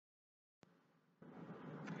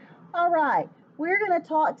All right, we're going to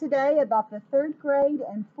talk today about the third grade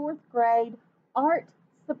and fourth grade art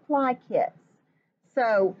supply kits.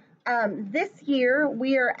 So, this year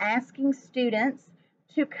we are asking students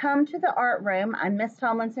to come to the art room. I'm Miss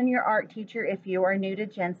Tomlinson, your art teacher, if you are new to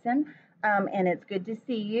Jensen, and it's good to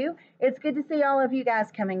see you. It's good to see all of you guys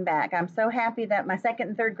coming back. I'm so happy that my second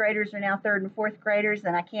and third graders are now third and fourth graders,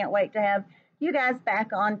 and I can't wait to have you guys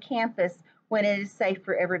back on campus when it is safe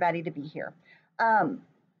for everybody to be here. Um,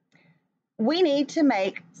 we need to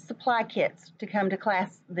make supply kits to come to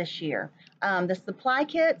class this year. The supply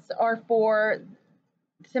kits are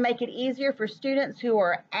to make it easier for students who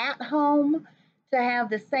are at home to have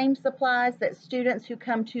the same supplies that students who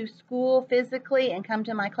come to school physically and come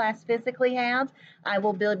to my class physically have. I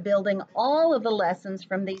will be building all of the lessons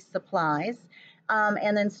from these supplies.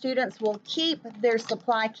 And then students will keep their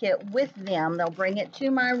supply kit with them. They'll bring it to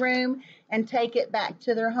my room and take it back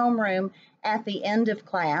to their homeroom at the end of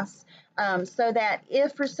class, so that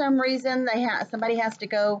if for some reason somebody has to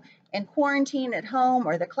go and quarantine at home,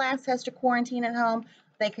 or the class has to quarantine at home,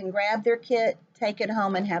 they can grab their kit, take it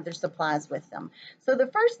home, and have their supplies with them. So the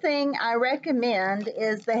first thing I recommend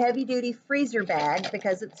is the heavy-duty freezer bag,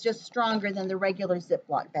 because it's just stronger than the regular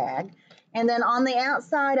Ziploc bag. And then on the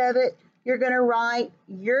outside of it, you're going to write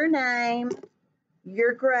your name,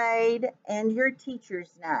 your grade, and your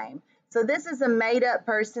teacher's name. So this is a made-up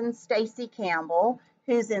person, Stacy Campbell,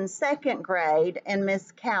 who's in second grade, and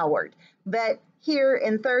Miss Coward. But here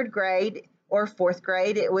in third grade or fourth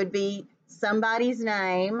grade, it would be somebody's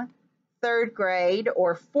name, third grade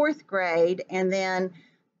or fourth grade, and then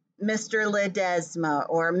Mr. Ledesma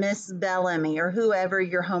or Miss Bellamy or whoever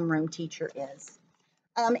your homeroom teacher is.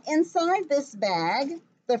 Inside this bag,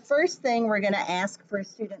 the first thing we're going to ask for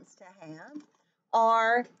students to have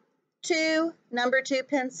are number two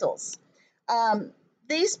pencils.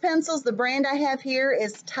 These pencils, the brand I have here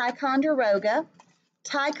is Ticonderoga.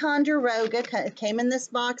 Ticonderoga came in this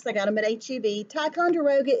box. I got them at HEB.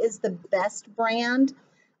 Ticonderoga is the best brand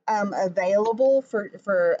available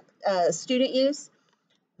for student use.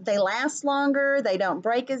 They last longer. They don't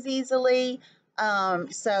break as easily.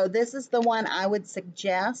 So this is the one I would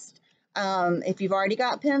suggest. If you've already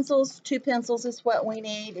got pencils, two pencils is what we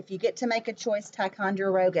need. If you get to make a choice,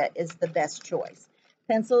 Ticonderoga is the best choice.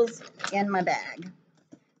 Pencils in my bag.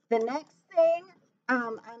 The next thing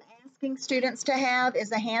I'm asking students to have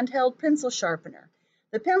is a handheld pencil sharpener.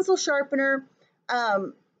 The pencil sharpener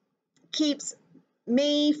keeps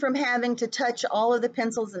me from having to touch all of the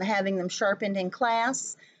pencils and having them sharpened in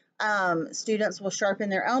class. Students will sharpen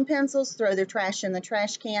their own pencils, throw their trash in the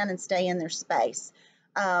trash can, and stay in their space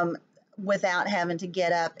without having to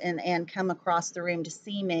get up and come across the room to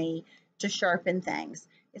see me to sharpen things.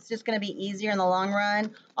 It's just going to be easier in the long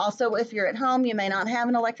run. Also, if you're at home, you may not have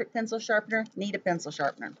an electric pencil sharpener, need a pencil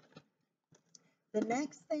sharpener. The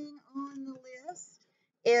next thing on the list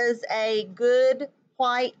is a good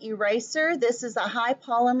white eraser. This is a high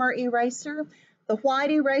polymer eraser. The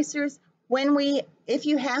white erasers, if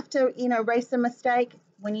you have to, erase a mistake,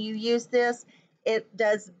 when you use this, it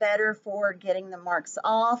does better for getting the marks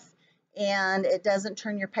off, and it doesn't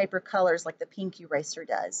turn your paper colors like the pink eraser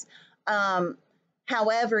does.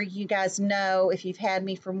 However, you guys know, if you've had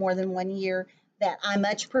me for more than 1 year, that I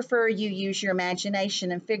much prefer you use your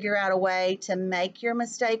imagination and figure out a way to make your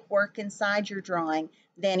mistake work inside your drawing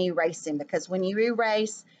than erasing, because when you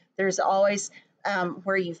erase, there's always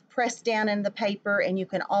where you've pressed down in the paper, and you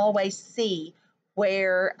can always see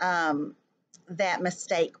where that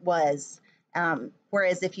mistake was.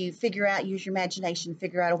 Whereas if you use your imagination,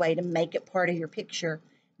 figure out a way to make it part of your picture,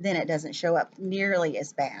 then it doesn't show up nearly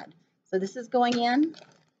as bad. So this is going in.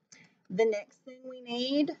 The next thing we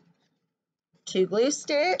need, 2 glue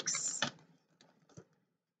sticks,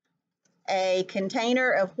 a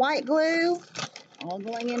container of white glue, all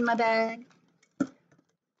going in my bag,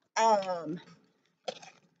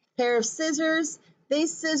 pair of scissors.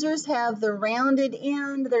 These scissors have the rounded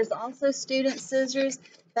end. There's also student scissors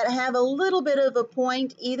that have a little bit of a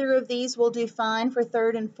point. Either of these will do fine for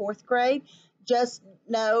third and fourth grade. Just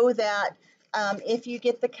know that if you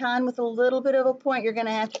get the kind with a little bit of a point, you're going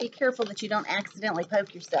to have to be careful that you don't accidentally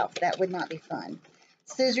poke yourself. That would not be fun.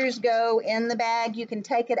 Scissors go in the bag. You can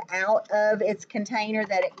take it out of its container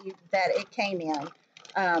that it came in.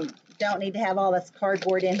 Don't need to have all this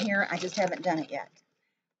cardboard in here. I just haven't done it yet.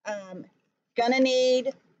 Gonna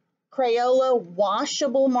need Crayola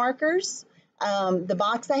washable markers. The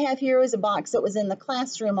box I have here is a box that was in the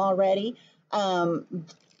classroom already.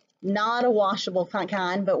 Not a washable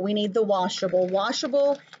kind, but we need the washable.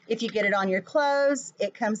 Washable, if you get it on your clothes,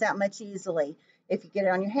 it comes out much easily. If you get it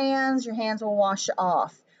on your hands will wash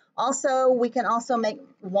off. Also, we can also make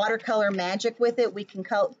watercolor magic with it. We can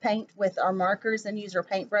paint with our markers and use our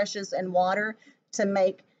paintbrushes and water to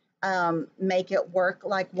make it work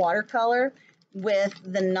like watercolor. With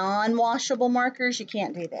the non-washable markers, you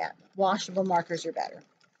can't do that. Washable markers are better.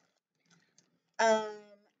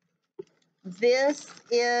 This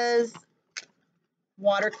is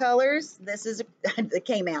watercolors. This is it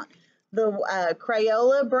came out. The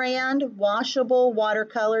Crayola brand washable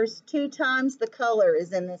watercolors. 2 times the color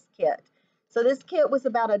is in this kit. So this kit was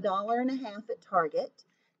about $1.50 at Target.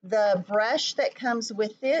 The brush that comes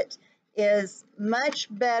with it is much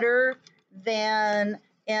better than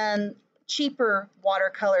in cheaper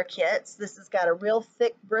watercolor kits. This has got a real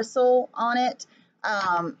thick bristle on it.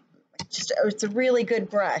 It's a really good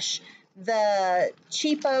brush. The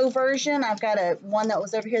cheapo version, I've got one that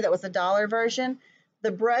was over here that was a $1 version.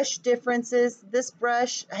 The brush differences, this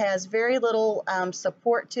brush has very little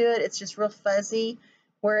support to it. It's just real fuzzy,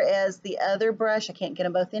 whereas the other brush, I can't get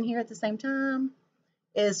them both in here at the same time,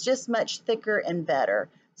 is just much thicker and better.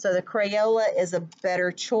 So the Crayola is a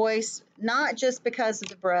better choice, not just because of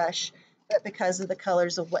the brush, but because of the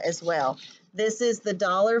colors as well. This is the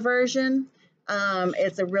 $1 version.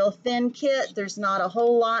 It's a real thin kit. There's not a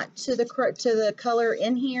whole lot to the color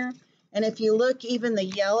in here. And if you look, even the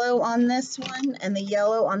yellow on this one and the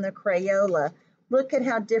yellow on the Crayola, look at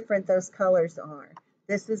how different those colors are.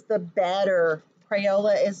 This is the better,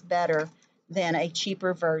 Crayola is better than a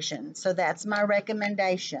cheaper version. So that's my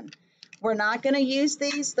recommendation. We're not going to use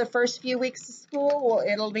these the first few weeks of school. Well,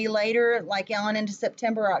 it'll be later, like on into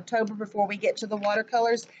September or October before we get to the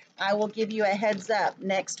watercolors. I will give you a heads up.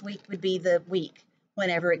 Next week would be the week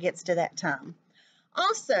whenever it gets to that time.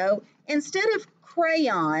 Also, instead of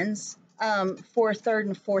crayons for 3rd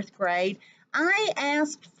and 4th grade, I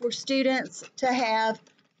asked for students to have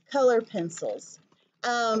color pencils.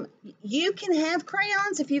 You can have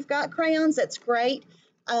crayons. If you've got crayons, that's great.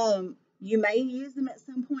 You may use them at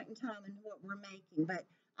some point in time in what we're making, but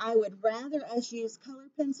I would rather us use color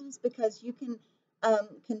pencils because you can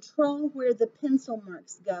control where the pencil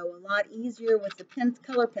marks go a lot easier with the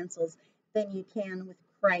color pencils than you can with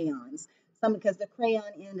crayons. Because the crayon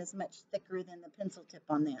end is much thicker than the pencil tip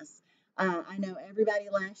on this. I know everybody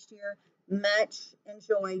last year much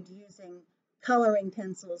enjoyed using coloring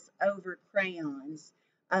pencils over crayons.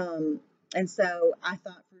 And so I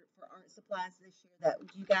thought for art supplies this year that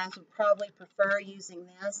you guys would probably prefer using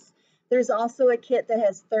this. There's also a kit that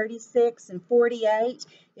has 36 and 48.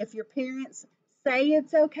 If your parents say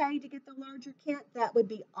it's okay to get the larger kit, that would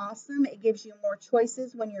be awesome. It gives you more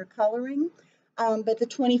choices when you're coloring. But the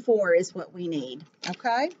 24 is what we need,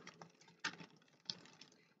 okay?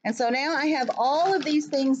 And so now I have all of these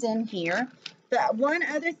things in here. The one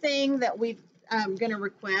other thing that we're going to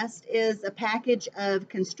request is a package of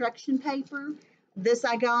construction paper. This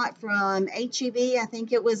I got from H-E-B. I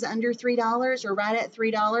think it was under $3 or right at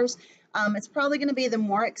 $3. It's probably going to be the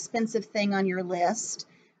more expensive thing on your list,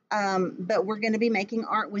 but we're going to be making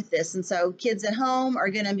art with this. And so kids at home are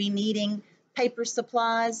going to be needing paper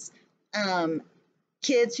supplies.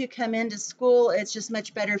 Kids who come into school, it's just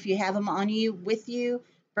much better if you have them on you, with you,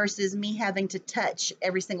 versus me having to touch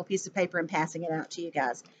every single piece of paper and passing it out to you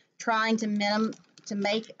guys. Trying to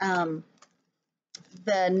make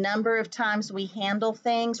the number of times we handle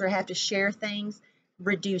things or have to share things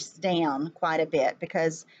reduced down quite a bit,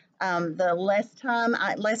 because the less time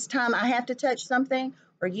I have to touch something,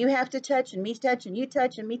 or you have to touch and me touch and you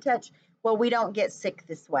touch and me touch, well, we don't get sick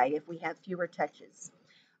this way if we have fewer touches.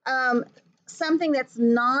 Something that's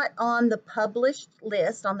not on the published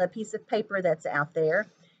list on the piece of paper that's out there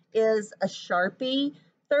is a Sharpie.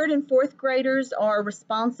 3rd and 4th graders are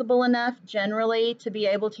responsible enough generally to be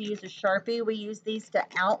able to use a Sharpie. We use these to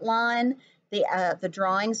outline the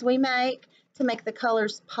drawings we make, to make the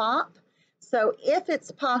colors pop. So if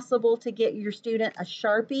it's possible to get your student a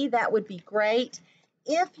Sharpie, that would be great.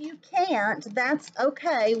 If you can't, that's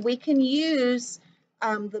okay. We can use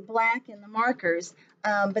the black and the markers.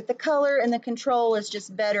 But the color and the control is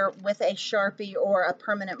just better with a Sharpie or a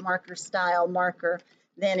permanent marker style marker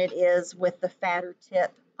than it is with the fatter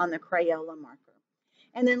tip on the Crayola marker.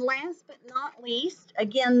 And then last but not least,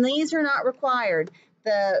 again, these are not required.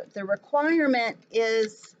 The requirement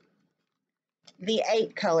is the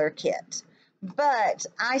 8-color kit. But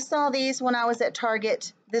I saw these when I was at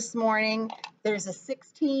Target this morning. There's a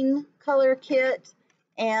 16-color kit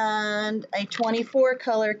and a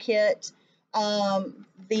 24-color kit.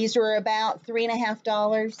 These were about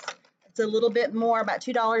 $3.50. It's a little bit more, about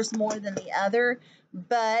 $2 more than the other.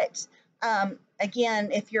 But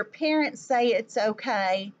again, if your parents say it's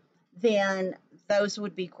okay, then those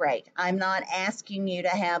would be great. I'm not asking you to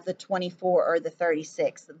have the 24 or the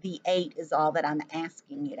 36. The 8 is all that I'm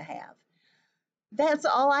asking you to have. That's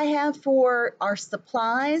all I have for our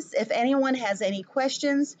supplies. If anyone has any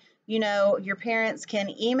questions, you know, your parents can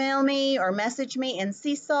email me or message me in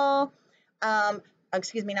Seesaw.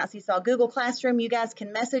 Excuse me, not Seesaw, Google Classroom. You guys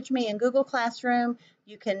can message me in Google Classroom.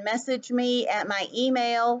 You can message me at my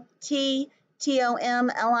email,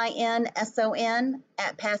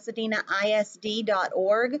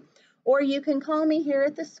 tomlinson@pasadenaisd.org, or you can call me here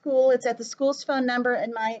at the school. It's at the school's phone number,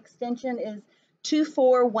 and my extension is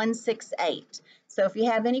 24168. So if you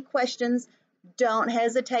have any questions, don't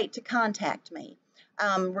hesitate to contact me.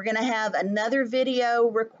 We're going to have another video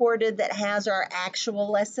recorded that has our actual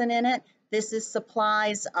lesson in it. This is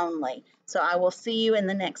supplies only. So I will see you in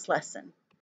the next lesson.